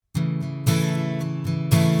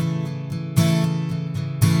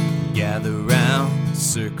Gather round,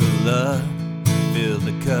 circle up, fill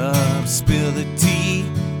the cup, spill the tea.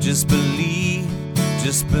 Just believe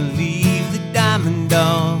the Diamond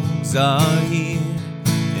Dogs are here,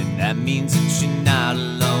 and that means that you're not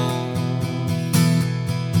alone.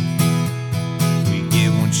 We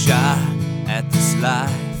get one shot at this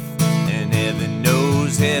life, and heaven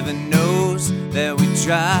knows that we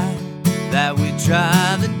try.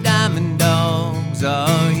 The Diamond Dogs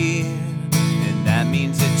are here, and that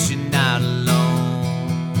means that you're not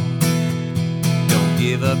alone. Don't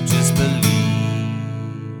give up, just believe.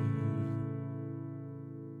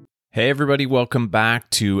 Hey everybody, welcome back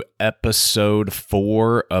to episode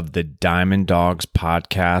 4 of the Diamond Dogs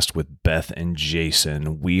podcast with Beth and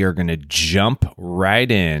Jason. We are going to jump right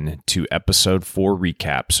in to episode 4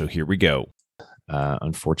 recap. So here we go.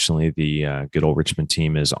 Unfortunately, the good old Richmond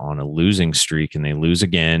team is on a losing streak and they lose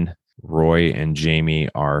again. Roy and Jamie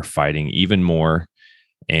are fighting even more.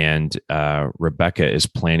 And Rebecca is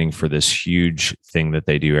planning for this huge thing that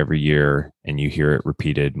they do every year. And you hear it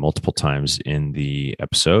repeated multiple times in the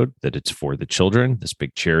episode that it's for the children, this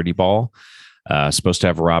big charity ball. Supposed to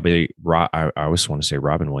have I always want to say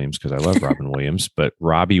Robin Williams because I love Robin Williams, but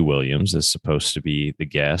Robbie Williams is supposed to be the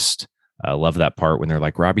guest. I love that part when they're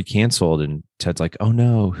like, Robbie canceled. And Ted's like, oh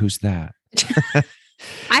no, who's that?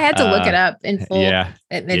 I had to look it up in full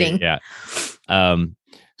admitting. Yeah.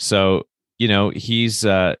 So, you know, he's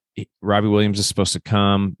Robbie Williams is supposed to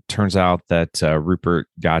come. Turns out that Rupert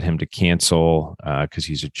got him to cancel because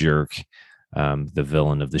he's a jerk, the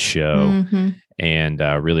villain of the show, and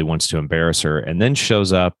really wants to embarrass her. And then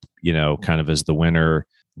shows up, you know, kind of as the winner,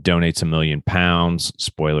 donates £1 million.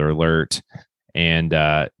 Spoiler alert. And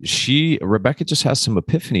Rebecca just has some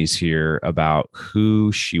epiphanies here about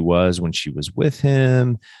who she was when she was with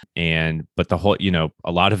him. But the whole, you know,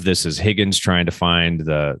 a lot of this is Higgins trying to find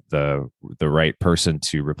the right person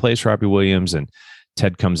to replace Robbie Williams. And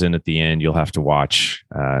Ted comes in at the end. You'll have to watch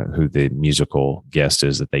who the musical guest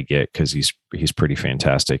is that they get, because he's pretty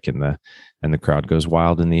fantastic. And the crowd goes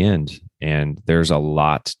wild in the end. And there's a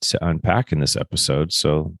lot to unpack in this episode.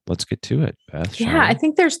 So let's get to it, Beth. Yeah, I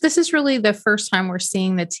think this is really the first time we're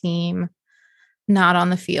seeing the team not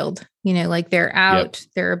on the field. You know, like they're out,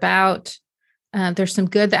 they're about. There's some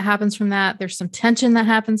good that happens from that. There's some tension that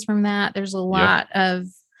happens from that. There's a lot of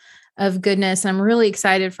goodness. I'm really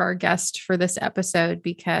excited for our guest for this episode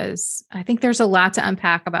because I think there's a lot to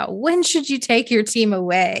unpack about when should you take your team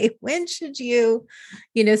away? When should you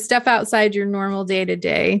step outside your normal day to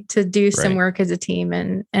day to do some work as a team,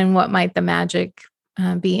 and what might the magic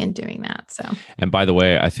be in doing that? So, and by the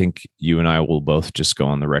way, I think you and I will both just go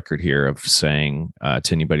on the record here of saying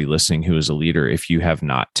to anybody listening who is a leader, if you have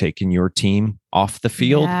not taken your team off the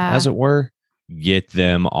field, as it were, get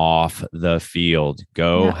them off the field.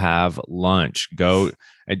 Go have lunch. Go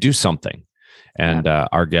and do something. And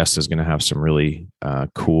our guest is going to have some really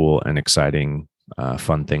cool and exciting,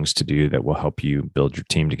 fun things to do that will help you build your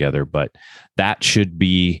team together. But that should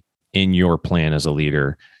be in your plan as a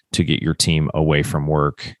leader, to get your team away from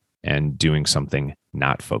work and doing something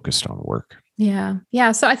not focused on work. Yeah.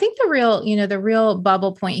 Yeah. So I think the real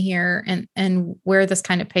bubble point here and where this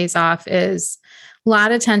kind of pays off is a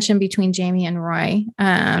lot of tension between Jamie and Roy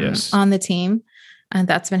on the team. And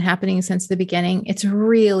that's been happening since the beginning. It's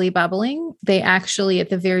really bubbling. They actually, at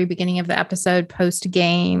the very beginning of the episode, post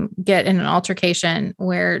game, get in an altercation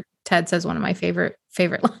where Ted says one of my favorite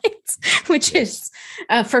lines, which is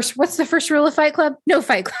first, what's the first rule of Fight Club? No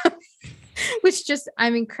Fight Club. Which just,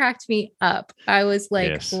 cracked me up. I was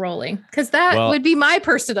like rolling, because that would be my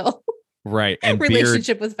personal and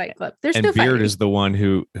relationship with Fight Club. There's and no Beard fighting. is the one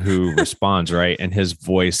who responds, right? And his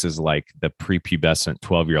voice is like the prepubescent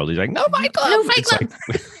 12-year-old. He's like, no Fight Club. No Fight Club.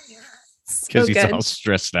 Because he's all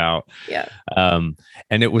stressed out. Yeah.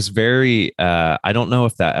 And it was very, I don't know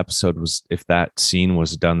if that scene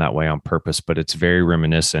was done that way on purpose, but it's very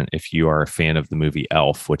reminiscent, if you are a fan of the movie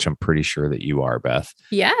Elf, which I'm pretty sure that you are, Beth.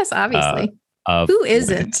 Yes, obviously. Who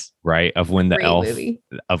isn't? Of when the Great elf, movie.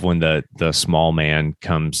 of when the small man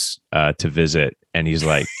comes to visit, and he's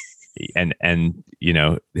like, and you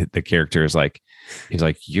know, the character is like, he's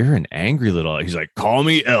like, you're an angry little, he's like, call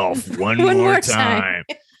me Elf one more time.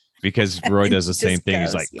 Because Roy does the same thing.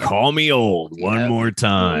 He's like, call me old one more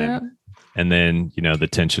time. Yeah. And then, you know, the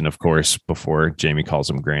tension, of course, before Jamie calls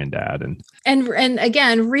him granddad. And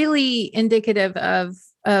again, really indicative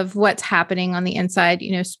of what's happening on the inside.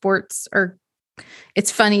 You know, sports are,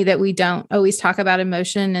 it's funny that we don't always talk about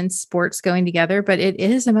emotion and sports going together, but it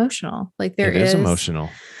is emotional. Like there is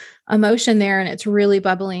emotion there, and it's really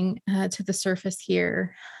bubbling to the surface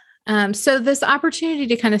here. So this opportunity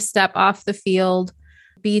to kind of step off the field,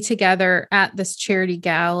 be together at this charity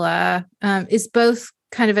gala is both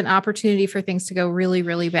kind of an opportunity for things to go really,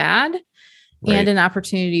 really bad. Right. And an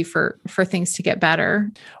opportunity for things to get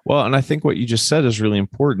better. Well, and I think what you just said is really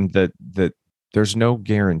important, that there's no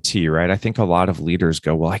guarantee, right? I think a lot of leaders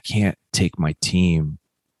go, well, I can't take my team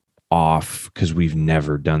off because we've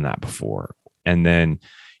never done that before. And then,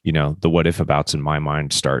 the what if abouts in my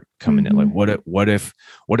mind start coming in. Like, what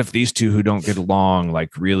if these two who don't get along,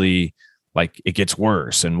 like really, like it gets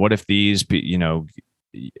worse? And what if these,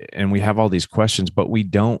 and we have all these questions, but we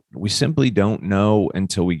simply don't know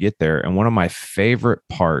until we get there. And one of my favorite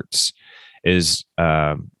parts is,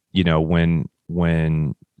 when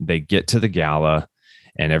they get to the gala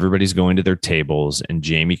and everybody's going to their tables and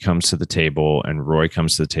Jamie comes to the table and Roy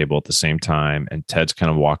comes to the table at the same time. And Ted's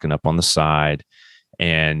kind of walking up on the side.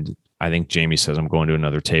 And I think Jamie says, I'm going to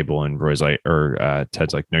another table. And Roy's like,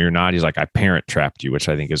 Ted's like, no, you're not. He's like, I parent trapped you, which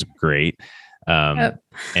I think is great. And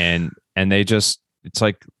they just, it's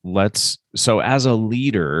like, so as a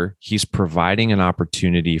leader, he's providing an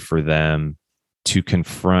opportunity for them to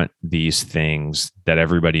confront these things that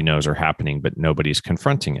everybody knows are happening, but nobody's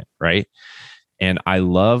confronting it. Right. And I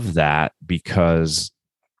love that because,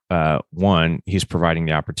 one, he's providing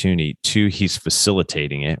the opportunity. Two, he's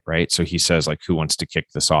facilitating it. Right. So he says, like, who wants to kick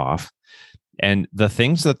this off? And the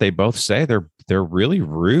things that they both say, they're really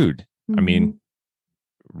rude. Mm-hmm. I mean,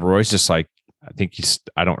 Roy's just like,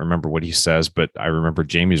 I don't remember what he says, but I remember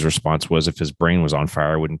Jamie's response was, if his brain was on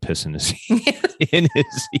fire, I wouldn't piss in his ear.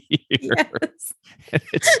 Yes. And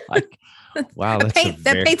it's like, wow, that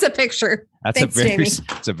paints a picture.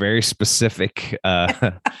 It's a very specific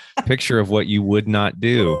picture of what you would not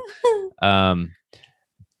do. And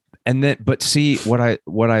then, but see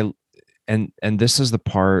and this is the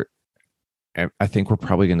part, I think we're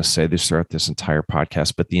probably going to say this throughout this entire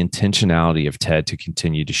podcast, but the intentionality of Ted to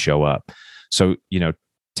continue to show up. So,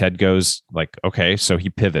 Ted goes like, okay, so he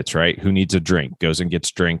pivots, right? Who needs a drink? Goes and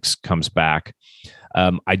gets drinks, comes back.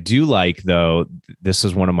 I do like, though, this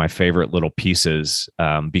is one of my favorite little pieces,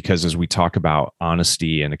 because as we talk about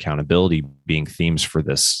honesty and accountability being themes for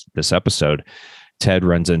this episode, Ted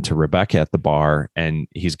runs into Rebecca at the bar and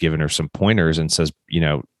he's giving her some pointers and says,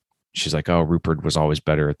 she's like, oh, Rupert was always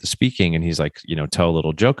better at the speaking. And he's like, tell a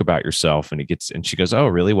little joke about yourself. And she goes, oh,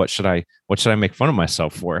 really? What should I make fun of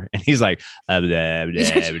myself for? And he's like, blah, blah,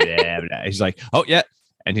 blah, blah. He's like, oh yeah.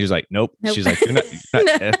 And he was like, nope. She's like, you're not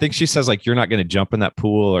I think she says, like, you're not going to jump in that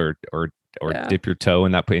pool or dip your toe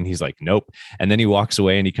in that pool. And he's like, nope. And then he walks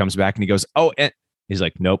away and he comes back and he goes, oh, and he's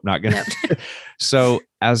like, nope, not going to. Nope. So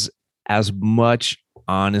as much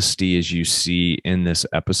honesty as you see in this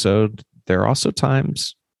episode, there are also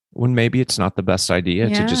times when maybe it's not the best idea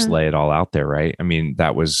to just lay it all out there, right? I mean,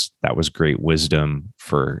 that was great wisdom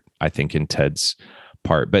I think, in Ted's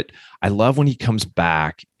part. But I love when he comes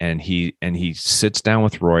back and he sits down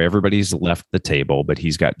with Roy. Everybody's left the table, but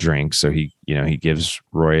he's got drinks. So he gives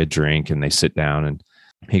Roy a drink and they sit down and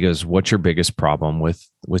he goes, what's your biggest problem with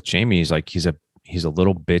Jamie? He's like, he's a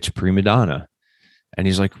little bitch prima donna. And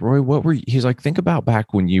he's like, Roy, he's like, think about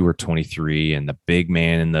back when you were 23 and the big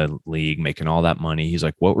man in the league making all that money. He's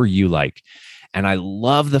like, what were you like? And I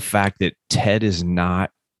love the fact that Ted is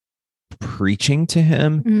not preaching to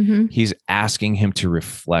him. Mm-hmm. He's asking him to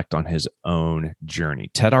reflect on his own journey.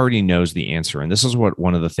 Ted already knows the answer. And this is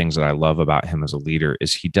one of the things that I love about him as a leader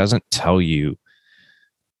is he doesn't tell you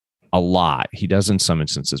a lot. He does in some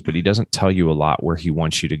instances, but he doesn't tell you a lot where he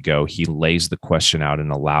wants you to go. He lays the question out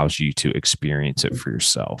and allows you to experience it for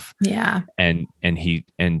yourself. Yeah. And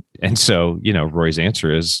so, Roy's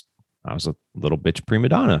answer is, I was a little bitch prima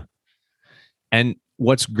donna. And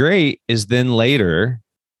what's great is then later,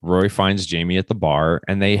 Roy finds Jamie at the bar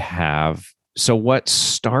and so what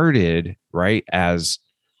started right as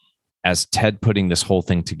Ted putting this whole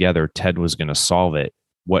thing together, Ted was going to solve it.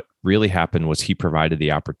 What really happened was he provided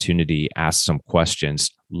the opportunity, asked some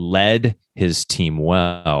questions, led his team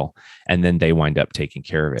well, and then they wind up taking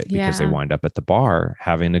care of it because they wind up at the bar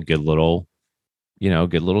having a good little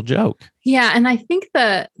joke. Yeah. And I think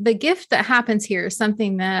the gift that happens here is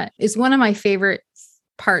something that is one of my favorite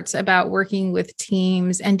parts about working with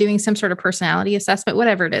teams and doing some sort of personality assessment,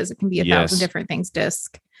 whatever it is. It can be 1,000 different things,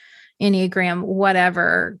 DISC, Enneagram,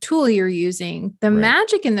 whatever tool you're using. The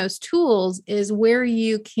magic in those tools is where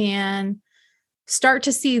you can start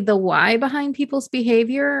to see the why behind people's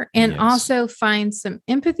behavior and also find some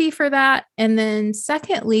empathy for that. And then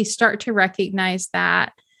secondly, start to recognize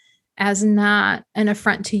that as not an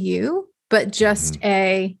affront to you, but just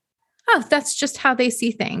that's just how they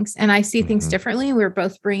see things. And I see things differently. We're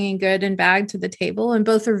both bringing good and bad to the table and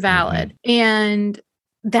both are valid. And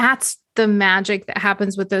that's the magic that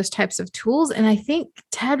happens with those types of tools. And I think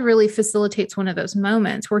Ted really facilitates one of those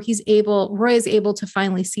moments where Roy is able to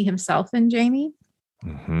finally see himself in Jamie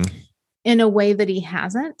in a way that he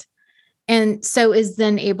hasn't. And so is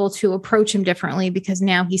then able to approach him differently because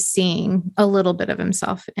now he's seeing a little bit of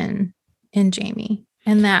himself in Jamie.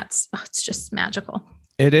 And it's just magical.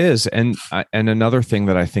 It is. And another thing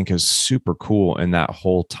that I think is super cool in that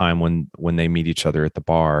whole time when they meet each other at the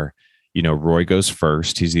bar, you know, Roy goes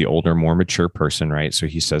first. He's the older, more mature person, right? So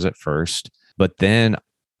he says it first. But then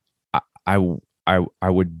I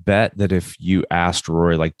would bet that if you asked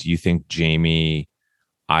Roy, like, do you think Jamie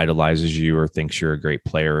idolizes you or thinks you're a great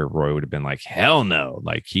player, Roy would have been like, hell no,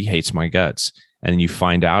 like he hates my guts. And you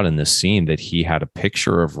find out in this scene that he had a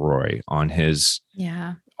picture of Roy on his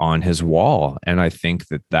wall. And I think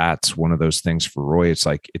that that's one of those things for Roy. It's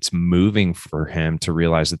like, it's moving for him to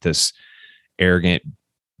realize that this arrogant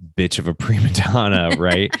bitch of a prima donna,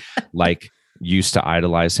 right? Like used to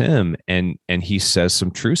idolize him. And he says some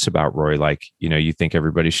truths about Roy. Like, you know, you think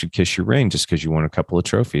everybody should kiss your ring just because you won a couple of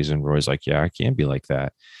trophies. And Roy's like, yeah, I can't be like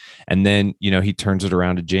that. And then, you know, he turns it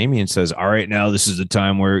around to Jamie and says, all right, now this is the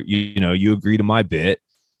time where, you agree to my bit.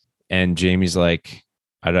 And Jamie's like,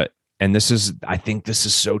 I think this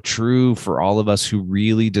is so true for all of us who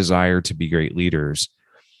really desire to be great leaders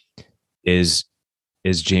is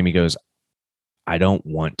Jamie goes, I don't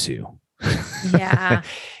want to. Yeah.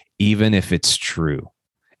 Even if it's true.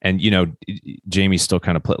 And, you know, Jamie still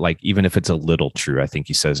kind of like, even if it's a little true, I think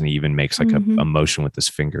he says, and he even makes like a motion with his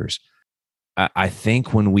fingers. I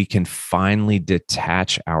think when we can finally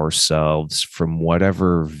detach ourselves from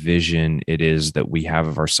whatever vision it is that we have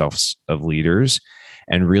of ourselves of leaders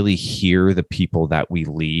and really hear the people that we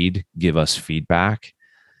lead give us feedback,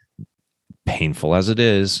 painful as it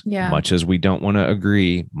is, much as we don't want to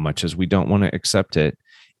agree, much as we don't want to accept it.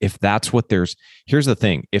 If that's what here's the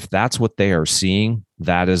thing, if that's what they are seeing,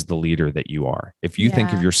 that is the leader that you are. If you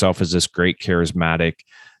think of yourself as this great, charismatic,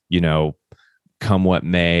 you know, come what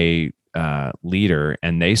may, leader,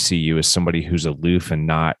 and they see you as somebody who's aloof and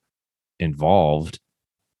not involved,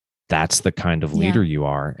 that's the kind of leader you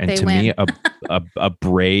are. And to me, a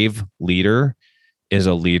brave leader is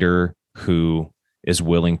a leader who is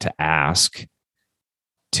willing to ask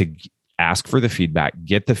for the feedback,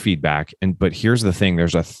 get the feedback. But here's the thing,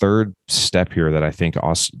 there's a third step here that I think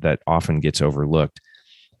also that often gets overlooked.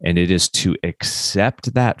 And it is to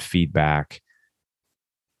accept that feedback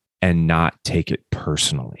and not take it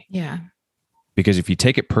personally. Yeah. Because if you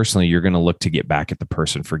take it personally, you're going to look to get back at the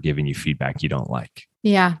person for giving you feedback you don't like.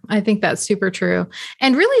 Yeah, I think that's super true.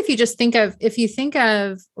 And really, if you think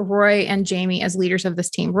of Roy and Jamie as leaders of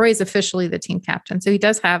this team, Roy is officially the team captain. So he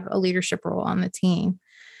does have a leadership role on the team.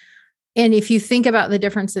 And if you think about the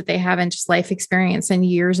difference that they have in just life experience and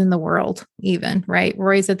years in the world, even, right?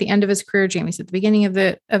 Roy's at the end of his career, Jamie's at the beginning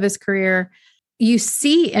of his career. You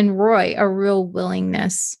see in Roy a real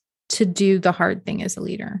willingness to do the hard thing as a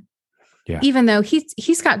leader. Yeah. Even though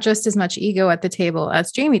he's got just as much ego at the table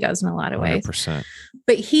as Jamie does in a lot of ways. 100%.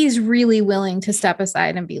 But he's really willing to step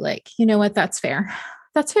aside and be like, you know what? That's fair.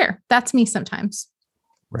 That's fair. That's me sometimes.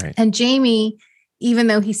 Right. And Jamie, even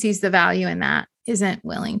though he sees the value in that, isn't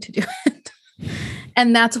willing to do it.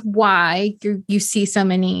 And that's why you see so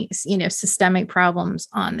many, systemic problems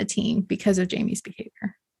on the team because of Jamie's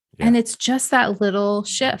behavior. Yeah. And it's just that little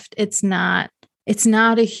shift. It's not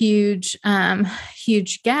a huge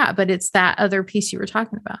gap, but it's that other piece you were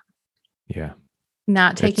talking about. Yeah.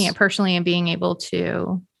 Not taking it personally and being able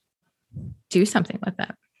to do something with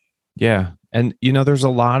it. Yeah. And, there's a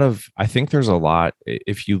lot,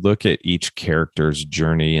 if you look at each character's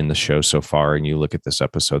journey in the show so far, and you look at this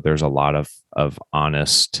episode, there's a lot of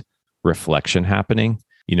honest reflection happening.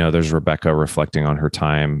 There's Rebecca reflecting on her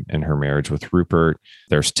time and her marriage with Rupert.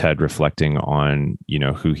 There's Ted reflecting on,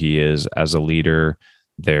 who he is as a leader.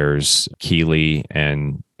 There's Keeley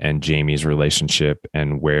and Jamie's relationship,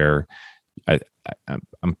 and where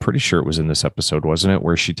I'm pretty sure it was in this episode, wasn't it?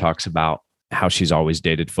 Where she talks about how she's always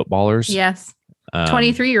dated footballers. Yes.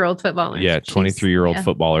 23-year-old footballers. Yeah. 23-year-old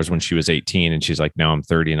footballers when she was 18. And she's like, now I'm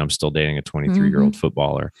 30 and I'm still dating a 23-year-old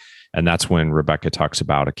footballer. And that's when Rebecca talks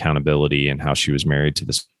about accountability and how she was married to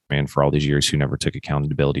this man for all these years who never took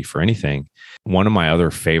accountability for anything. One of my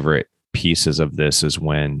other favorite pieces of this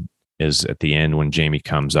is at the end when Jamie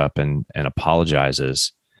comes up and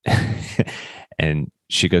apologizes. And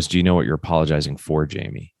she goes, do you know what you're apologizing for,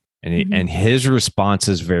 Jamie? And his response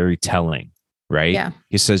is very telling, right? Yeah.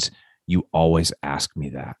 He says, you always ask me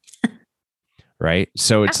that. Right.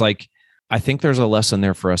 So it's like, I think there's a lesson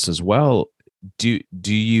there for us as well. Do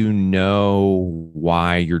you know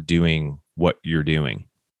why you're doing what you're doing?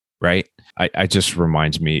 right? I just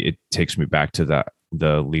reminds me, it takes me back to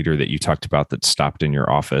the leader that you talked about that stopped in your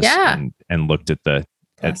office and looked at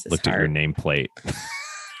your nameplate.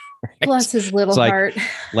 Right? Bless his little heart.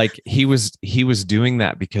 Like he was doing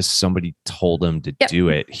that because somebody told him to do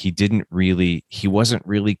it. He wasn't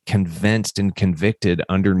really convinced and convicted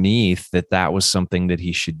underneath that was something that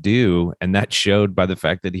he should do. And that showed by the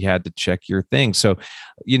fact that he had to check your thing. So,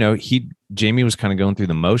 Jamie was kind of going through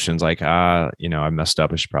the motions like, I messed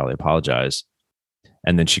up. I should probably apologize.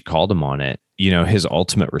 And then she called him on it. His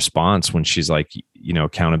ultimate response when she's like,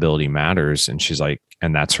 accountability matters. And she's like,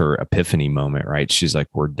 and that's her epiphany moment, right? She's like,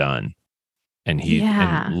 we're done. And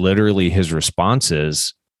and literally his response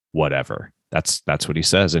is whatever. That's what he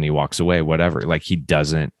says. And he walks away, whatever. Like he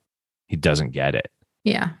doesn't get it.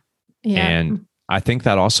 Yeah. And I think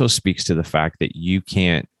that also speaks to the fact that you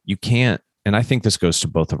can't, and I think this goes to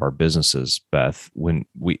both of our businesses, Beth, when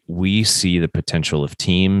we see the potential of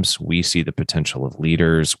teams, we see the potential of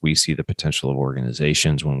leaders, we see the potential of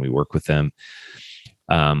organizations when we work with them.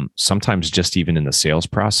 Sometimes just even in the sales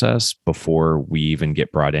process before we even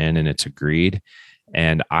get brought in and it's agreed.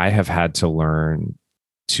 And I have had to learn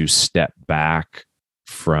to step back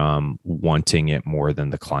from wanting it more than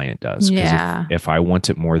the client does. Yeah. If I want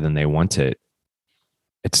it more than they want it,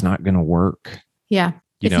 it's not going to work. Yeah.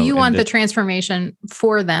 If you want the transformation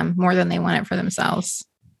for them more than they want it for themselves,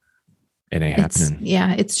 it ain't happening.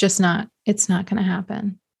 It's not going to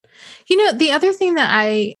happen. The other thing that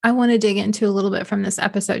I want to dig into a little bit from this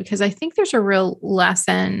episode, because I think there's a real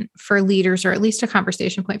lesson for leaders, or at least a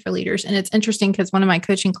conversation point for leaders. And it's interesting because one of my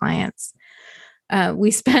coaching clients,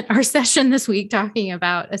 we spent our session this week talking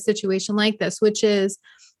about a situation like this, which is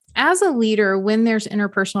as a leader, when there's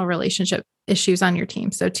interpersonal relationship issues on your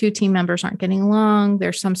team, so two team members aren't getting along,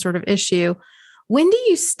 there's some sort of issue. When do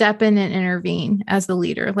you step in and intervene as the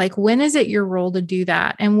leader? Like, when is it your role to do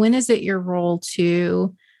that? And when is it your role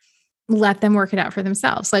to let them work it out for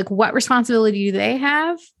themselves? Like, what responsibility do they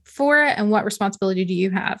have for it? And what responsibility do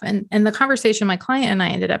you have? And the conversation my client and I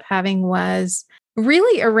ended up having was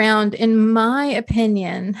really around, in my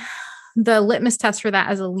opinion, the litmus test for that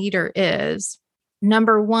as a leader is,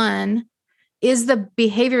 number one, is the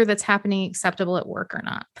behavior that's happening acceptable at work or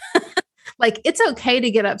not? Like, it's okay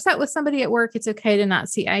to get upset with somebody at work. It's okay to not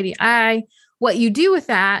see eye to eye. What you do with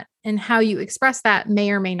that and how you express that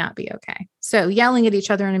may or may not be okay. So yelling at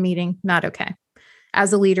each other in a meeting, not okay.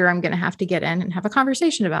 As a leader, I'm going to have to get in and have a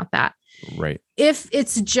conversation about that. Right. If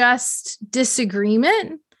it's just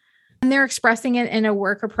disagreement and they're expressing it in a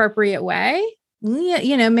work appropriate way,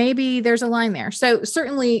 maybe there's a line there. So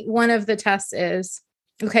certainly one of the tests is,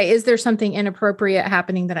 okay, is there something inappropriate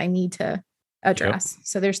happening that I need to address? Yep.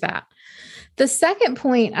 So there's that. The second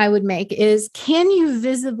point I would make is, can you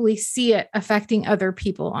visibly see it affecting other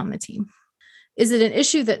people on the team? Is it an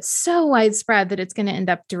issue that's so widespread that it's going to end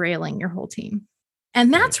up derailing your whole team?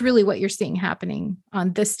 And that's really what you're seeing happening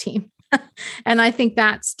on this team. And I think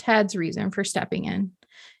that's Ted's reason for stepping in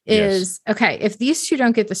is, okay, if these two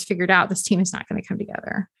don't get this figured out, this team is not going to come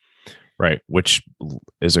together. Right. Which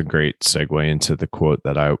is a great segue into the quote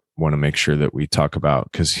that I want to make sure that we talk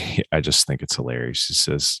about, because I just think it's hilarious. He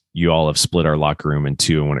says, you all have split our locker room in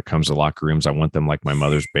two. And when it comes to locker rooms, I want them like my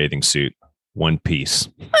mother's bathing suit, one piece.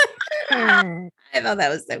 I thought that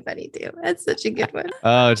was so funny too. That's such a good one.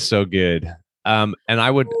 Oh, it's so good. And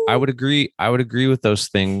I would agree. I would agree with those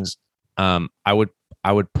things. I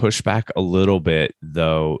would push back a little bit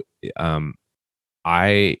though.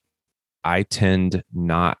 I tend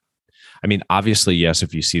not, I mean, obviously, yes,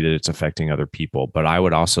 if you see that it's affecting other people, but I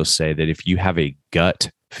would also say that if you have a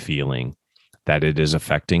gut feeling that it is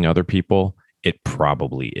affecting other people, it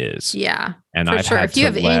probably is. Yeah. And for sure. If you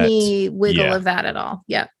have any wiggle of that at all.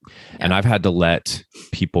 Yep. And I've had to let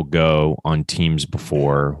people go on teams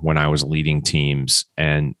before when I was leading teams.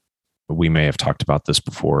 And we may have talked about this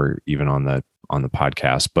before, even on the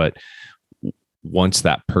podcast, but once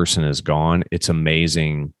that person is gone, it's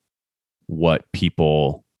amazing what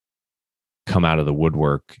people come out of the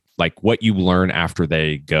woodwork, like what you learn after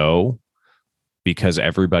they go, because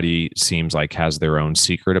everybody seems like has their own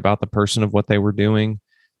secret about the person of what they were doing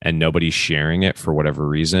and nobody's sharing it for whatever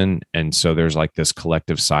reason. And so there's like this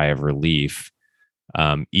collective sigh of relief,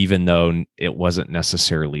 even though it wasn't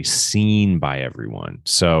necessarily seen by everyone.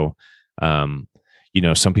 So, some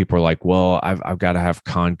people are like, well, I've got to have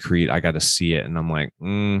concrete. I got to see it. And I'm like,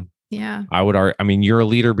 yeah, I mean, you're a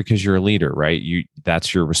leader because you're a leader, right?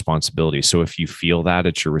 That's your responsibility. So if you feel that,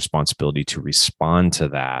 it's your responsibility to respond to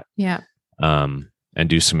that. Yeah. And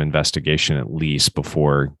do some investigation at least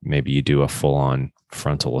before maybe you do a full on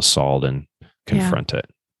frontal assault and confront it.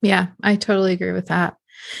 Yeah, I totally agree with that.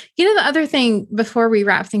 The other thing before we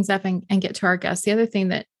wrap things up and get to our guests, the other thing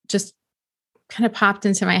that just kind of popped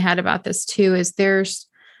into my head about this too, is there's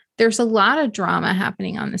a lot of drama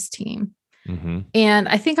happening on this team. Mm-hmm. And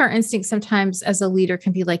I think our instinct sometimes as a leader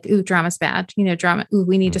can be like, ooh, drama's bad, drama. Ooh,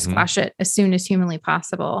 we need to squash it as soon as humanly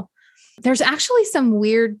possible. There's actually some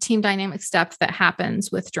weird team dynamic stuff that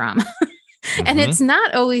happens with drama. And it's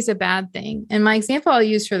not always a bad thing. And my example I'll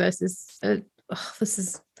use for this is, this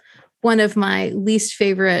is one of my least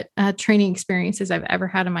favorite training experiences I've ever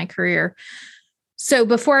had in my career. So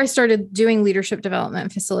before I started doing leadership development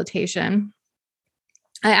and facilitation,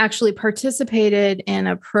 I actually participated in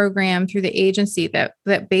a program through the agency that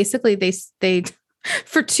basically they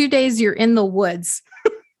for 2 days, you're in the woods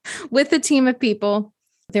with a team of people.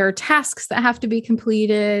 There are tasks that have to be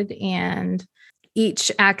completed, and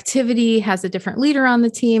each activity has a different leader on the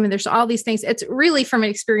team. And there's all these things. It's really from an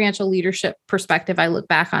experiential leadership perspective. I look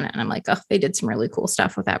back on it and I'm like, oh, they did some really cool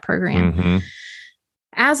stuff with that program. Mm-hmm.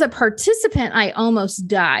 As a participant, I almost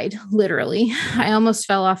died, literally. I almost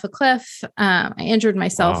fell off a cliff. I injured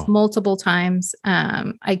myself multiple times.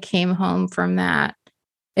 I came home from that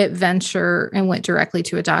adventure and went directly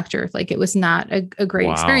to a doctor. Like, it was not a great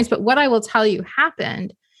experience. But what I will tell you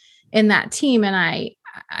happened in that team, and I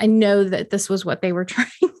know that this was what they were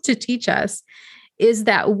trying to teach us, is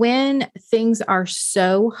that when things are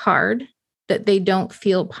so hard that they don't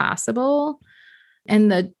feel possible,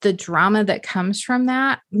 and the drama that comes from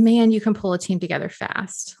that, man, you can pull a team together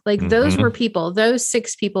fast. Like those were people, those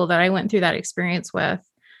 6 people that I went through that experience with,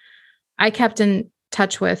 I kept in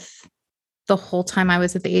touch with the whole time I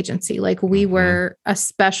was at the agency. Like we were a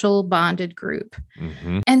special bonded group.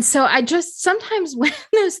 And so I just, sometimes when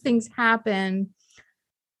those things happen,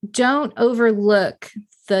 don't overlook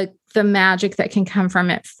the magic that can come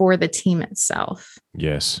from it for the team itself.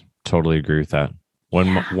 Yes, totally agree with that.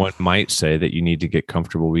 One might say that you need to get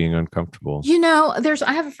comfortable being uncomfortable.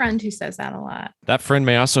 I have a friend who says that a lot. That friend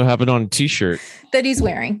may also have it on a t-shirt that he's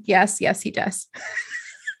wearing. Yes, he does.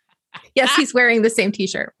 Yes, he's wearing the same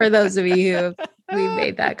t-shirt, for those of you who we've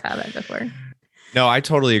made that comment before. No, I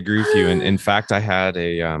totally agree with you. And in fact, I had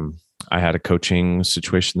a coaching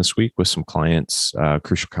situation this week with some clients,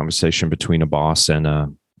 crucial conversation between a boss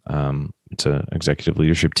and it's an executive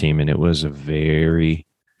leadership team. And it was very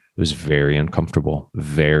uncomfortable,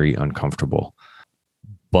 very uncomfortable.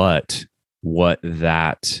 But what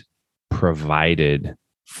that provided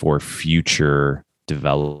for future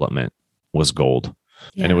development was gold.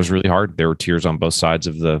 Yeah. And it was really hard. There were tears on both sides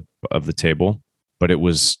of the table, but it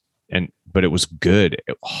was good.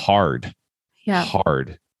 Hard,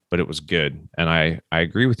 but it was good. And I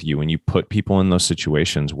agree with you. When you put people in those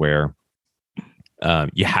situations where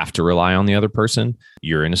you have to rely on the other person,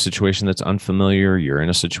 you're in a situation that's unfamiliar, you're in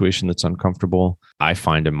a situation that's uncomfortable. I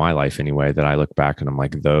find in my life anyway that I look back and I'm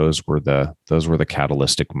like, those were the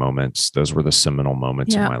catalytic moments. Those were the seminal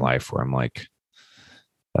moments in my life where I'm like,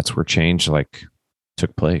 that's where change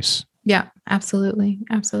took place. Yeah, absolutely.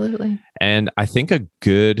 Absolutely. And I think a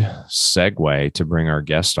good segue to bring our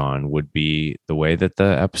guest on would be the way that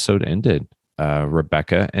the episode ended.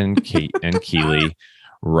 Rebecca and Kate and Keely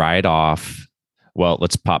right off. Well,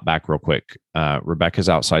 let's pop back real quick. Rebecca's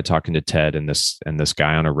outside talking to Ted, and this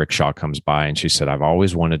guy on a rickshaw comes by, and she said, "I've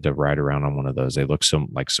always wanted to ride around on one of those. They look so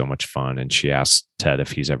much fun." And she asked Ted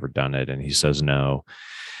if he's ever done it, and he says no.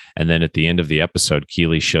 And then at the end of the episode,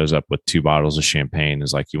 Keely shows up with 2 bottles of champagne.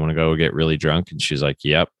 Is like, "You want to go get really drunk?" And she's like,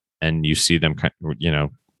 "Yep." And you see them,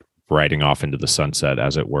 riding off into the sunset,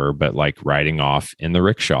 as it were, but like riding off in the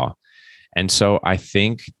rickshaw. And so I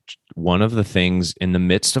think one of the things in the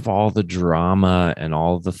midst of all the drama and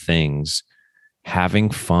all the things, having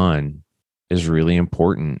fun is really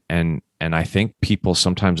important. And I think people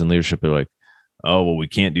sometimes in leadership are like, "Oh, well, we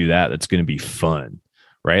can't do that. That's going to be fun."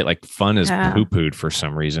 Right? Like fun is poo-pooed for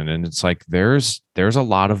some reason. And it's like, there's a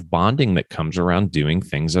lot of bonding that comes around doing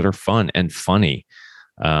things that are fun and funny.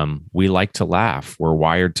 We like to laugh. We're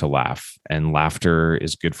wired to laugh, and laughter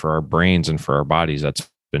is good for our brains and for our bodies. That's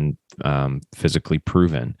been physically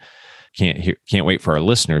proven. Can't wait for our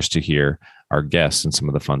listeners to hear our guests and some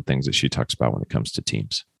of the fun things that she talks about when it comes to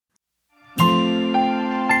teams.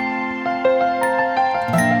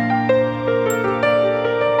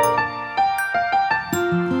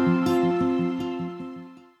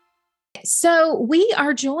 So we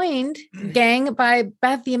are joined, gang, by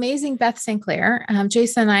Beth, the amazing Beth St.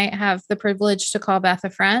 Jason and I have the privilege to call Beth a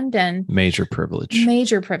friend, and major privilege.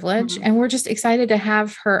 And we're just excited to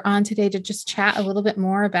have her on today to just chat a little bit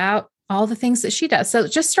more about all the things that she does. So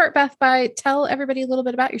just start, Beth, by tell everybody a little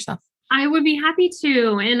bit about yourself. I would be happy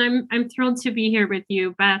to. And I'm thrilled to be here with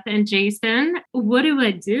you, Beth and Jason. What do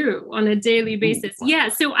I do on a daily basis? Yeah.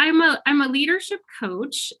 So I'm a leadership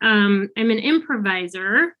coach. I'm an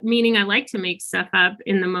improviser, meaning I like to make stuff up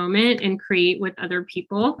in the moment and create with other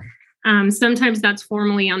people. Sometimes that's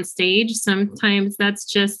formally on stage. Sometimes that's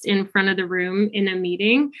just in front of the room in a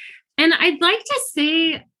meeting. And I'd like to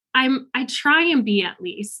say I try and be at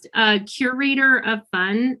least a curator of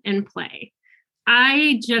fun and play.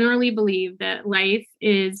 I generally believe that life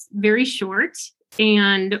is very short.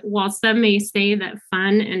 And while some may say that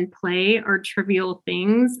fun and play are trivial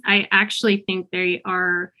things, I actually think they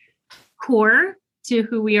are core to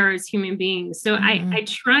who we are as human beings. So I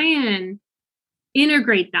try and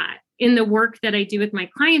integrate that in the work that I do with my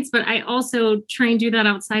clients, but I also try and do that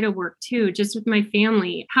outside of work too, just with my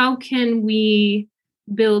family. How can we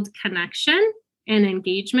build connection and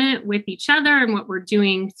engagement with each other and what we're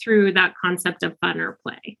doing through that concept of fun or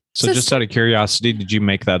play? So just out of curiosity, did you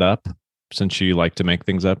make that up? Since you like to make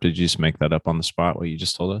things up, did you just make that up on the spot, what you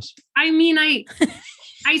just told us? I mean, I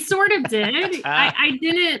sort of did. I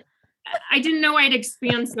didn't know I'd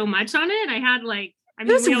expand so much on it. I had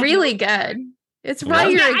it was really good. It's why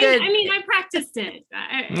you're good. I practiced it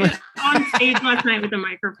on stage last night with a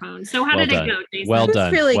microphone. So how did it go, Jason? Well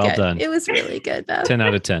done. Really well good. done. It was really good, Beth. 10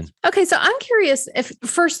 out of 10. Okay. So I'm curious if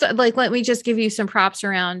first, let me just give you some props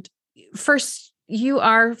around. First, you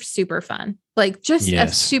are super fun, a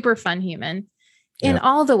super fun human in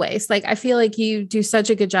all the ways. I feel like you do such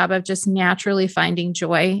a good job of just naturally finding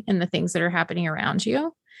joy in the things that are happening around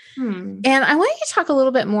you. And I want you to talk a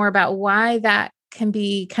little bit more about why that can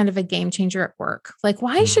be kind of a game changer at work.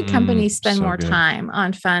 Why should companies spend more time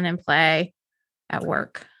on fun and play at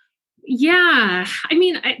work? Yeah.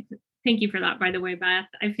 Thank you for that, by the way, Beth.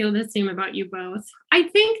 I feel the same about you both. I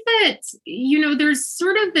think that, there's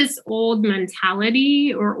sort of this old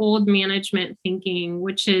mentality or old management thinking,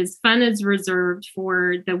 which is fun is reserved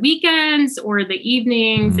for the weekends or the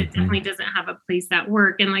evenings. It definitely doesn't have a place at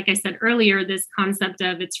work. And like I said earlier, this concept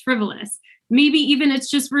of it's frivolous. Maybe even it's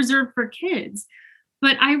just reserved for kids.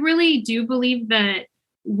 But I really do believe that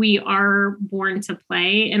we are born to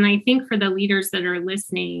play. And I think for the leaders that are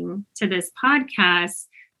listening to this podcast,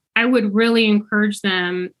 I would really encourage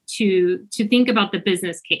them to think about the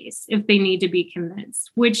business case if they need to be convinced,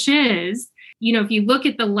 which is, if you look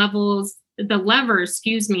at the levers,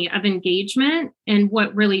 of engagement and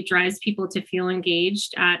what really drives people to feel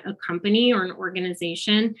engaged at a company or an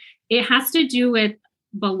organization, it has to do with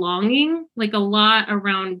belonging, a lot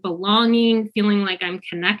around belonging, feeling like I'm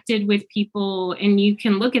connected with people. And you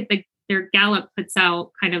can look at their Gallup puts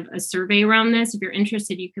out kind of a survey around this. If you're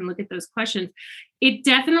interested, you can look at those questions. It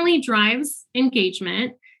definitely drives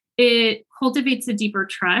engagement. It cultivates a deeper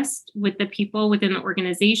trust with the people within the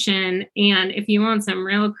organization. And if you want some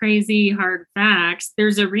real crazy hard facts,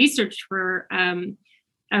 there's a research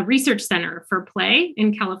center for play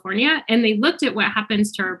in California. And they looked at what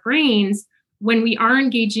happens to our brains when we are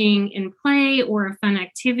engaging in play or a fun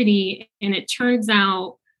activity. And it turns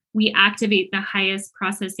out we activate the highest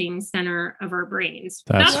processing center of our brains.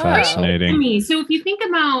 That's fascinating. To me. So if you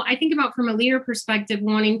I think about from a leader perspective,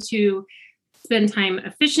 wanting to spend time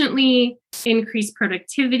efficiently, increase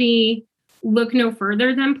productivity, look no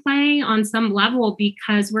further than play on some level,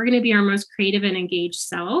 because we're going to be our most creative and engaged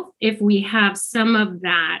self if we have some of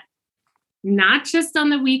that, not just on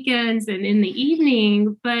the weekends and in the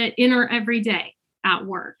evening, but in our everyday at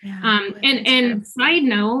work. And side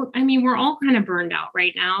note, we're all kind of burned out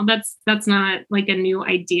right now. That's not a new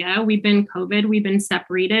idea. We've been COVID, we've been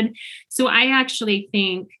separated. So I actually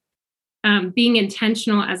think being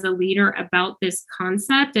intentional as a leader about this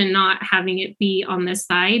concept and not having it be on the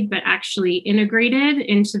side, but actually integrated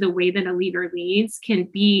into the way that a leader leads can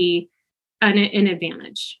be an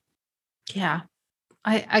advantage. Yeah.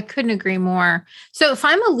 I couldn't agree more. So if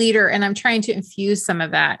I'm a leader and I'm trying to infuse some of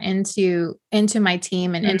that into my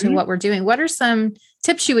team and into what we're doing, what are some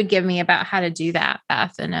tips you would give me about how to do that,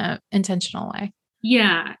 Beth, in an intentional way?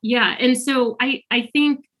 Yeah. And so I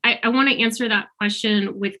think I want to answer that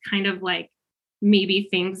question with kind of maybe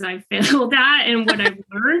things I've failed at and what I've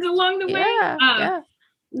learned along the way.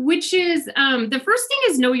 Which is the first thing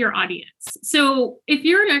is know your audience. So if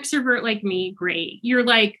you're an extrovert like me, great. You're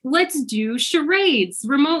let's do charades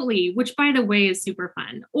remotely, which by the way is super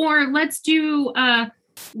fun. Or let's do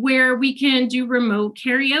where we can do remote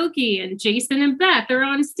karaoke and Jason and Beth are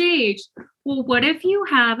on stage. Well, what if you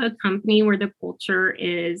have a company where the culture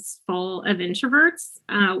is full of introverts?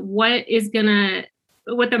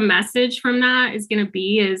 What the message from that is going to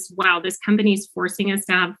be is, wow, this company is forcing us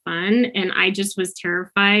to have fun. And I just was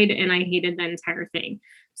terrified and I hated the entire thing.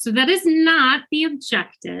 So that is not the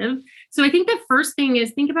objective. So I think the first thing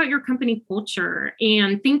is think about your company culture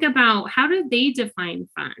and think about how do they define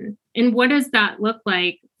fun and what does that look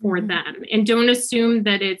like for them? And don't assume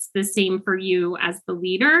that it's the same for you as the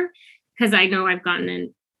leader, because I know I've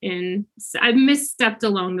gotten I've misstepped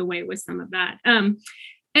along the way with some of that.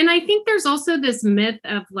 And I think there's also this myth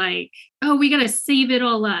of like, oh, we got to save it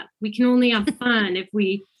all up. We can only have fun if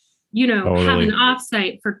we, have an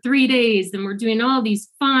offsite for 3 days and we're doing all these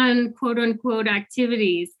fun, quote unquote,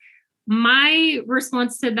 activities. My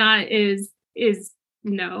response to that is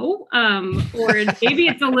no, or maybe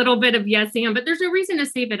it's a little bit of yes and, but there's no reason to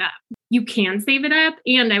save it up. You can save it up.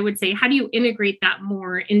 And I would say, how do you integrate that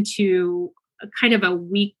more into kind of a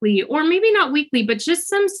weekly, or maybe not weekly, but just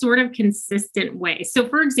some sort of consistent way. So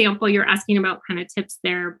for example, you're asking about kind of tips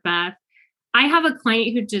there, Beth. I have a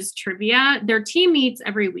client who does trivia. Their team meets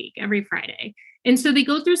every week, every Friday. And so they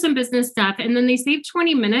go through some business stuff and then they save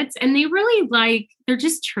 20 minutes and they really they're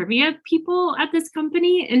just trivia people at this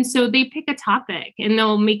company. And so they pick a topic and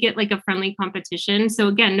they'll make it like a friendly competition. So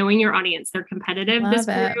again, knowing your audience, they're competitive, this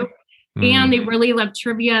group. And they really love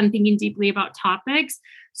trivia and thinking deeply about topics.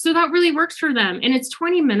 So that really works for them. And it's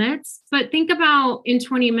 20 minutes, but think about in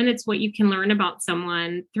 20 minutes what you can learn about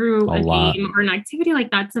someone through a game or an activity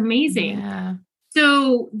like that's amazing. Yeah.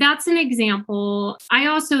 So that's an example. I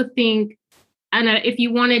also think, and if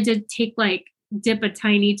you wanted to take dip a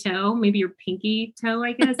tiny toe, maybe your pinky toe,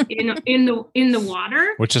 I guess, in the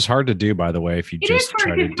water. Which is hard to do, by the way, if you just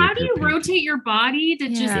try to dip how do you rotate your body to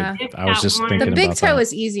just dip I was just thinking the big about toe that.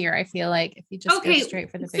 is easier, I feel like, if you just go straight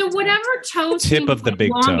for the big toe. So whatever toe tip of the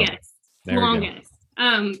big longest, toe. Longest.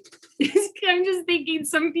 I'm just thinking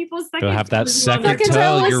some people's second they'll have that second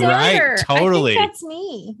toe. toe. You're right. Totally. I think that's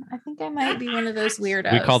me. I think I might be one of those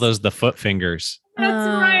weirdos. We call those the foot fingers. That's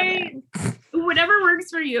right. Whatever works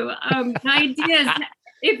for you. The idea is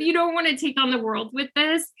if you don't want to take on the world with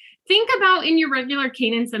this, think about in your regular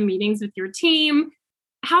cadence of meetings with your team,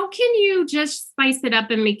 how can you just spice it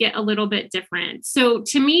up and make it a little bit different? So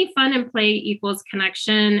to me, fun and play equals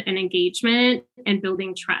connection and engagement and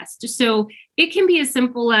building trust. So it can be as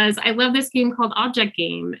simple as, I love this game called Object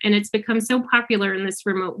Game, and it's become so popular in this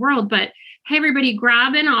remote world, but hey, everybody,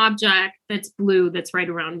 grab an object that's blue that's right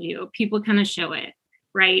around you. People kind of show it.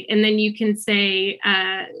 Right. And then you can say,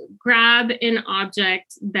 grab an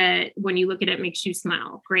object that when you look at it makes you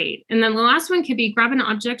smile. Great. And then the last one could be grab an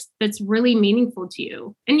object that's really meaningful to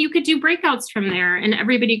you. And you could do breakouts from there and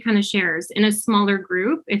everybody kind of shares in a smaller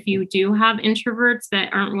group. If you do have introverts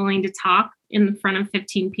that aren't willing to talk in front of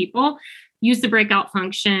 15 people, use the breakout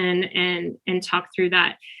function and talk through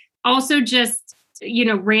that. Also, just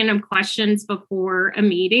random questions before a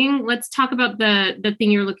meeting. Let's talk about the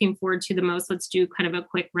thing you're looking forward to the most. Let's do kind of a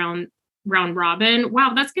quick round robin.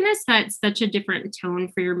 Wow, that's going to set such a different tone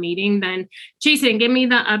for your meeting than, Jason, give me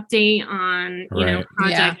the update on,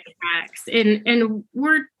 project X. And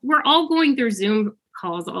we're all going through Zoom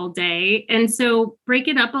calls all day. And so break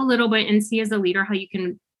it up a little bit and see as a leader how you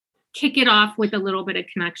can kick it off with a little bit of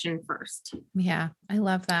connection first. Yeah, I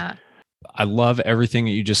love that. I love everything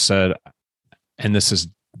that you just said. And this is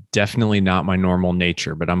definitely not my normal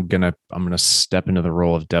nature, but I'm gonna step into the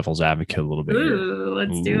role of devil's advocate a little bit. Ooh,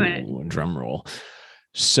 let's do it. Drum roll.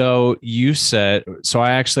 So you said,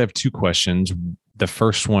 I actually have two questions. The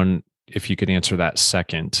first one, if you could answer that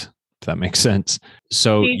second, if that makes sense.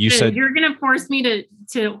 So Jason, you said you're gonna force me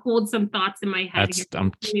to hold some thoughts in my head.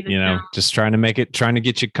 I'm just trying to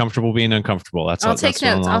get you comfortable being uncomfortable. I'll take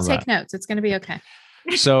notes. I'll take notes. It's gonna be okay.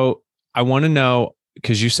 So I want to know,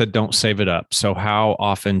 because you said don't save it up. So how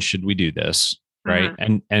often should we do this? Right.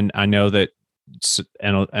 And I know that,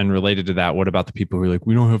 and related to that, what about the people who are like,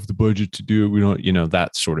 we don't have the budget to do it. We don't,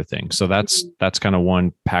 that sort of thing. So that's kind of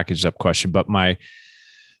one packaged up question. But my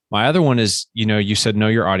other one is, you said, know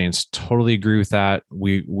your audience. Totally agree with that.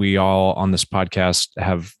 We all on this podcast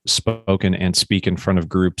have spoken and speak in front of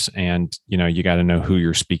groups, and, you got to know who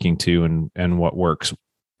you're speaking to and what works.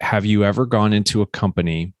 Have you ever gone into a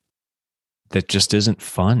company that just isn't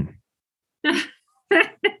fun?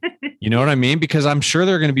 You know what I mean? Because I'm sure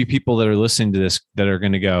there are going to be people that are listening to this that are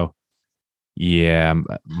going to go, yeah,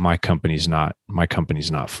 my company's not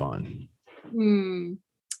fun.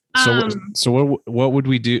 So what would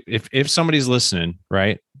we do if somebody's listening,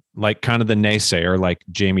 right? Like kind of the naysayer, like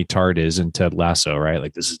Jamie Tart is in Ted Lasso, right?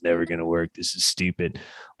 Like, this is never going to work. This is stupid.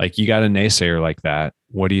 Like, you got a naysayer like that.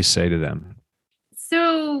 What do you say to them?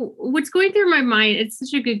 So what's going through my mind, it's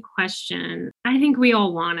such a good question. I think we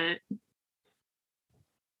all want it.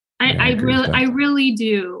 I really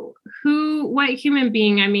do. What human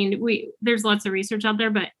being? I mean, there's lots of research out there,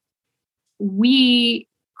 but we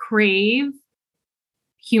crave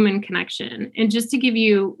human connection. And just to give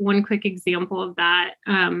you one quick example of that,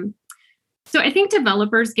 so I think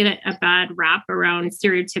developers get a bad rap around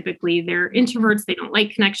stereotypically they're introverts, they don't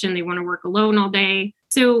like connection, they want to work alone all day.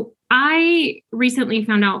 So I recently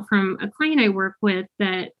found out from a client I work with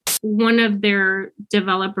that one of their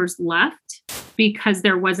developers left because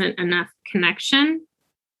there wasn't enough connection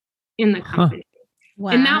in the company.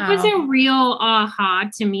 Wow. And that was a real aha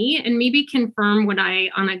to me, and maybe confirm what I,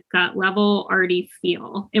 on a gut level, already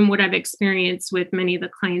feel and what I've experienced with many of the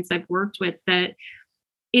clients I've worked with, that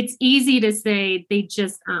it's easy to say they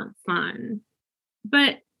just aren't fun.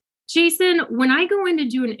 But Jason, when I go in to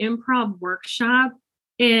do an improv workshop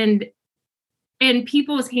and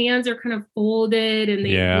people's hands are kind of folded and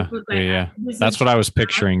they that's what I was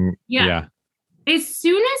picturing. Yeah. As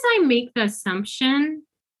soon as I make the assumption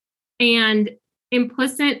and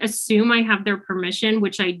implicit assume I have their permission,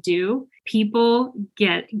 which I do, people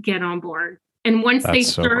get on board. And once they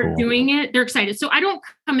start doing it, they're excited. So I don't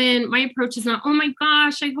come in, my approach is not, oh my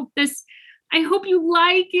gosh, I hope you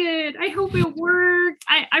like it. I hope it works.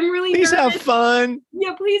 I'm really Please nervous. have fun.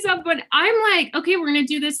 Yeah, please have fun. I'm like, okay, we're going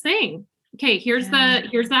to do this thing. Okay, here's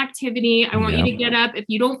the activity. I want you to get up. If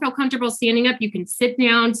you don't feel comfortable standing up, you can sit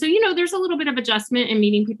down. So, there's a little bit of adjustment in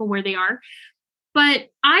meeting people where they are. But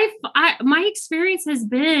my experience has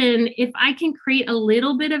been, if I can create a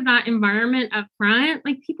little bit of that environment up front,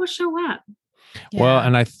 like people show up. Yeah. Well,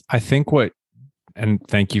 and I think and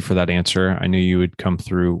thank you for that answer. I knew you would come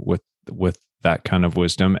through with that kind of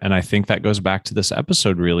wisdom. And I think that goes back to this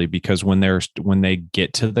episode really, because when they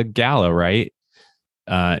get to the gala, right?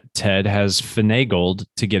 Ted has finagled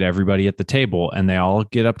to get everybody at the table, and they all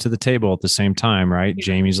get up to the table at the same time, right? Yeah.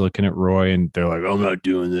 Jamie's looking at Roy and they're like, I'm not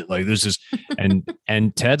doing it. Like this is,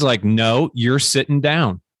 and Ted's like, no, you're sitting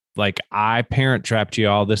down. Like I parent trapped you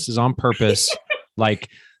all. This is on purpose. Like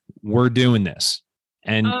we're doing this.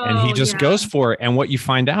 And he just goes for it. And what you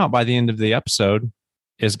find out by the end of the episode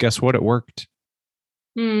is, guess what? It worked.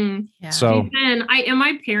 Yeah. So am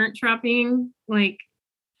I parent trapping like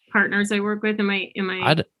partners I work with? Am I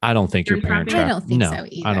I don't think you're parent trapping. I don't think so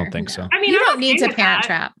either. I don't think so. I mean, you don't need to parent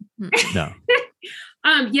trap. No.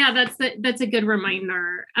 Yeah, that's a good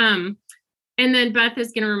reminder. And then Beth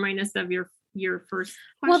is going to remind us of your first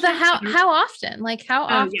question. Well, how often? Like how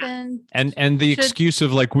often? Yeah. And the excuse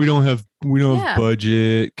of like we don't have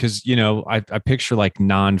budget, because I picture like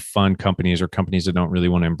non-fun companies or companies that don't really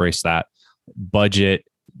want to embrace that budget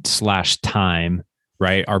 /time,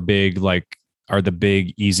 right? Are the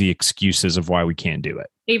big easy excuses of why we can't do it.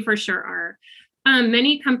 They for sure are.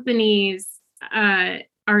 Many companies are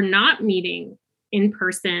not meeting in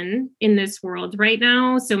person in this world right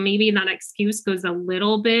now. So maybe that excuse goes a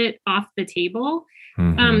little bit off the table.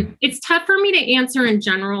 Mm-hmm. It's tough for me to answer in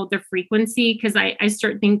general the frequency, because I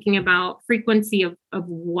start thinking about frequency of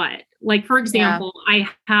what. Like, for example, I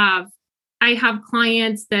have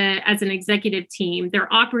clients that as an executive team,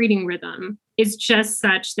 their operating rhythm is just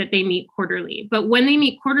such that they meet quarterly. But when they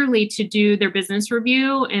meet quarterly to do their business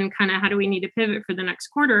review and kind of how do we need to pivot for the next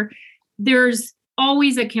quarter, there's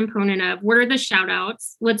always a component of what are the shout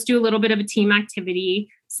outs? Let's do a little bit of a team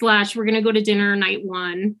activity / we're going to go to dinner night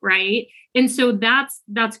one. Right. And so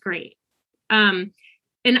that's great. And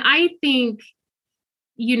I think,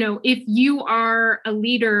 if you are a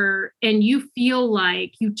leader and you feel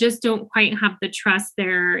like you just don't quite have the trust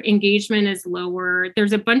there, engagement is lower,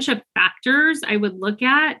 there's a bunch of factors I would look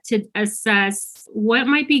at to assess what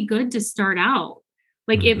might be good to start out.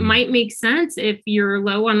 Like it might make sense if you're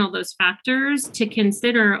low on all those factors to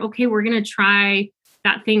consider, okay, we're going to try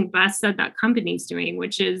that thing Beth said that company's doing,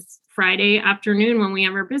 which is Friday afternoon when we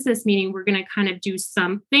have our business meeting, we're going to kind of do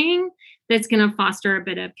something that's going to foster a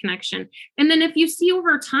bit of connection. And then if you see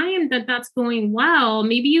over time that that's going well,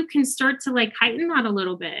 maybe you can start to like heighten that a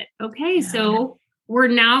little bit. Okay, so we're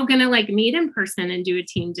now going to like meet in person and do a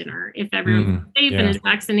team dinner if everyone's safe and is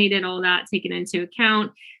vaccinated, all that taken into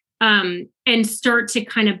account. And start to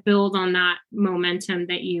kind of build on that momentum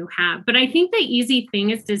that you have. But I think the easy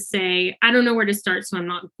thing is to say, I don't know where to start, so I'm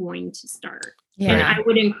not going to start. Yeah. And I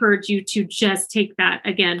would encourage you to just take that,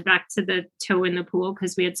 again, back to the toe in the pool,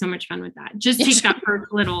 because we had so much fun with that. Just take that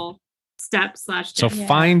first little step / So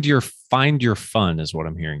find your fun is what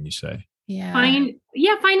I'm hearing you say. Yeah. Find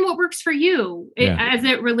what works for you as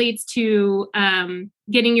it relates to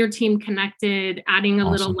getting your team connected, adding a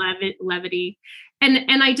little levity.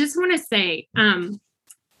 And I just want to say,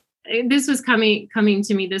 this was coming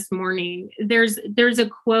to me this morning. There's a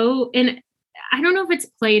quote, and I don't know if it's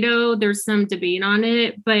Plato, there's some debate on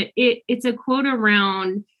it, but it's a quote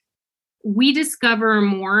around, we discover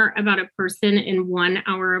more about a person in 1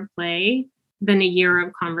 hour of play than a year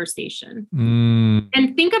of conversation.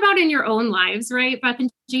 And think about in your own lives, right, Beth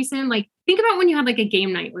and Jason, like think about when you had like a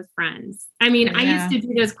game night with friends. I mean, I used to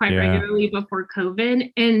do this quite regularly before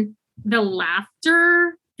COVID, and the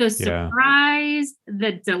laughter, the surprise,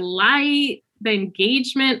 the delight, the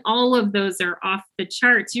engagement, all of those are off the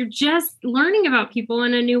charts. You're just learning about people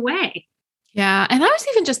in a new way. Yeah. And I was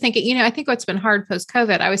even just thinking, I think what's been hard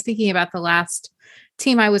post-COVID, I was thinking about the last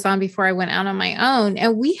team I was on before I went out on my own.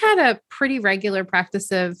 And we had a pretty regular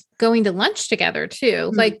practice of going to lunch together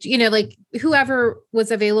too. Mm-hmm. Like whoever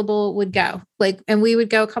was available would go, and we would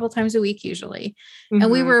go a couple times a week usually. Mm-hmm.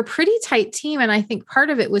 And we were a pretty tight team. And I think part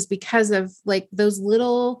of it was because of like those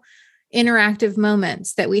little interactive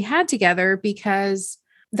moments that we had together, because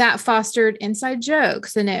that fostered inside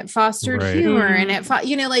jokes and it fostered humor and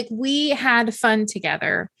it, we had fun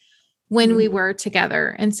together when we were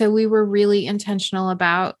together. And so we were really intentional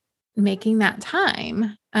about making that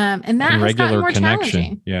time. And that has gotten more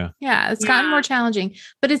challenging. Yeah. It's gotten more challenging,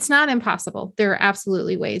 but it's not impossible. There are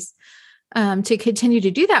absolutely ways to continue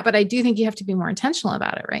to do that. But I do think you have to be more intentional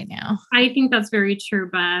about it right now. I think that's very true,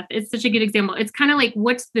 Beth. It's such a good example. It's kind of like,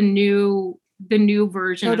 what's the new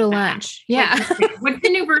version go to of lunch. That? Yeah. What's the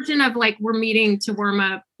new version of like, we're meeting to warm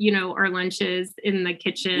up, our lunches in the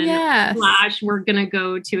kitchen. Yes. / we're going to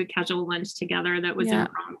go to a casual lunch together that was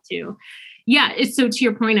impromptu. Yeah. So to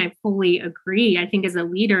your point, I fully agree. I think as a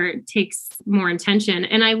leader, it takes more intention.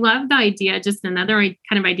 And I love the idea, just another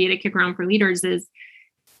kind of idea to kick around for leaders is,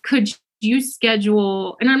 could you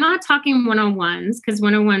schedule, and I'm not talking one-on-ones because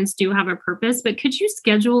one-on-ones do have a purpose, but could you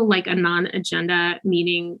schedule like a non-agenda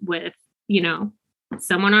meeting with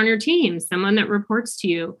someone on your team, someone that reports to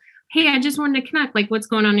you? Hey, I just wanted to connect. Like, what's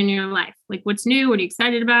going on in your life? Like, what's new? What are you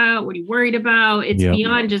excited about? What are you worried about? It's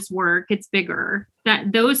beyond just work. It's bigger.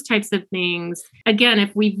 Those types of things. Again,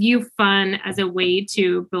 if we view fun as a way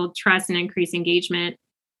to build trust and increase engagement,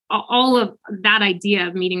 all of that idea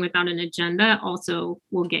of meeting without an agenda also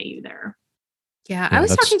will get you there. Yeah. I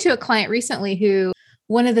was talking to a client recently who,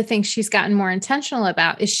 one of the things she's gotten more intentional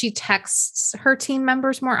about is she texts her team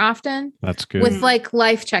members more often. That's good. With like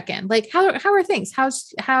life check-in, like how are things?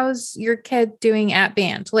 How's your kid doing at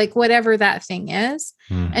band? Like whatever that thing is.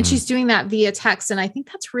 Mm-hmm. And she's doing that via text. And I think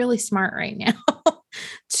that's really smart right now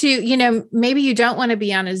to, maybe you don't want to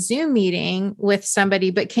be on a Zoom meeting with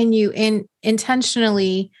somebody, but can you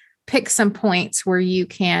intentionally pick some points where you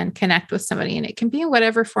can connect with somebody, and it can be in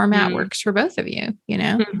whatever format works for both of you,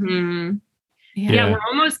 Mm-hmm. Yeah, we're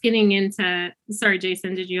almost getting into, sorry,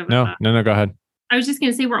 Jason, did you have a thought? No, go ahead. I was just going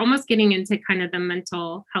to say, we're almost getting into kind of the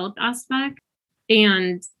mental health aspect,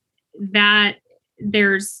 and that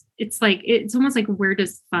it's almost like, where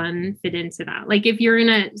does fun fit into that? Like if you're in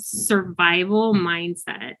a survival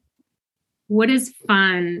mindset, what does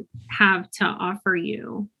fun have to offer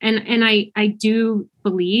you? And I do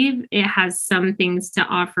believe it has some things to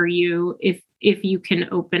offer you if you can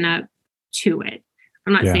open up to it.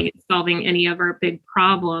 I'm not saying it's solving any of our big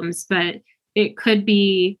problems, but it could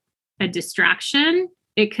be a distraction.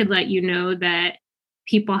 It could let you know that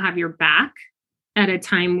people have your back at a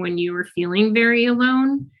time when you were feeling very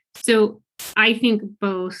alone. So I think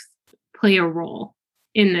both play a role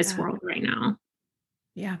in this world right now.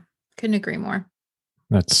 Yeah. Couldn't agree more.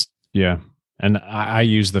 And I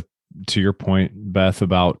use to your point, Beth,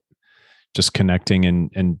 about just connecting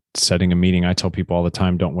and setting a meeting. I tell people all the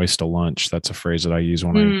time, don't waste a lunch. That's a phrase that I use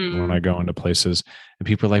when I go into places, and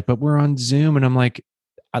people are like, but we're on Zoom. And I'm like,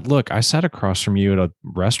 look, I sat across from you at a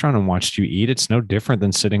restaurant and watched you eat. It's no different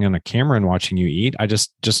than sitting on a camera and watching you eat. I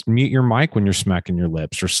just mute your mic when you're smacking your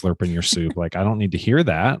lips or slurping your soup. Like, I don't need to hear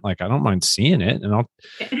that. Like, I don't mind seeing it. And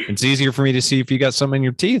it's easier for me to see if you got something in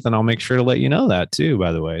your teeth, and I'll make sure to let you know that too,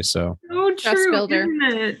 by the way. So true, isn't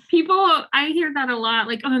it? People, I hear that a lot.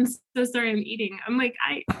 Like, oh, I'm so sorry, I'm eating. I'm like,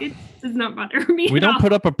 it does not bother me. We don't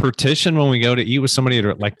put up a petition when we go to eat with somebody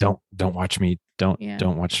that like, don't watch me. Don't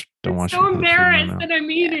watch. So embarrassed that I'm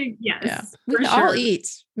eating. Yes, we can all eat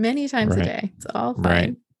many times a day. It's all fine.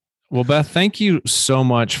 Right. Well, Beth, thank you so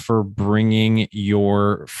much for bringing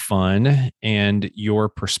your fun and your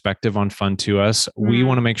perspective on fun to us. We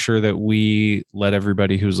want to make sure that we let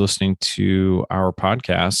everybody who's listening to our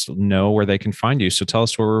podcast know where they can find you. So tell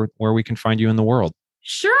us where we can find you in the world.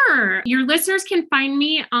 Sure. Your listeners can find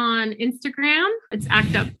me on Instagram. It's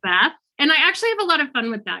Act Up Beth. And I actually have a lot of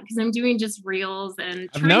fun with that because I'm doing just reels and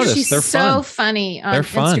I've noticed she's they're so fun. funny on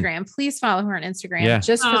Instagram. Please follow her on Instagram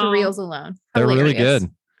just for the reels alone. They're really good.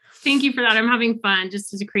 Thank you for that. I'm having fun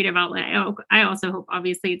just as a creative outlet. I also hope,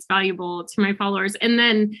 obviously, it's valuable to my followers. And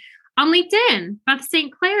then on LinkedIn, Beth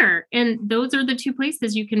St. Clair. And those are the two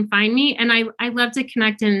places you can find me. And I love to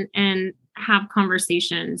connect and have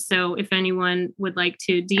conversations. So if anyone would like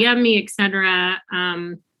to DM me, etc.,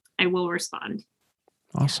 I will respond.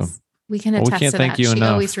 Awesome. Yes. We can attest to thank that. You she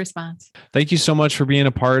enough. Always responds. Thank you so much for being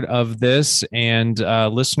a part of this. And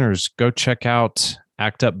listeners, go check out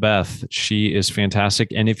Act Up Beth. She is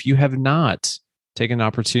fantastic. And if you have not taken an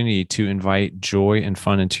opportunity to invite joy and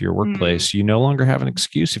fun into your workplace, you no longer have an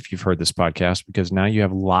excuse if you've heard this podcast, because now you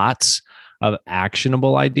have lots of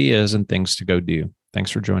actionable ideas and things to go do.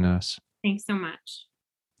 Thanks for joining us. Thanks so much.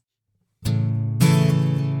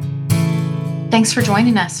 Thanks for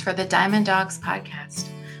joining us for the Diamond Dogs podcast.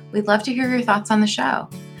 We'd love to hear your thoughts on the show.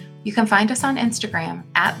 You can find us on Instagram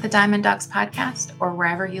at the Diamond Dogs Podcast or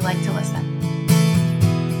wherever you like to listen.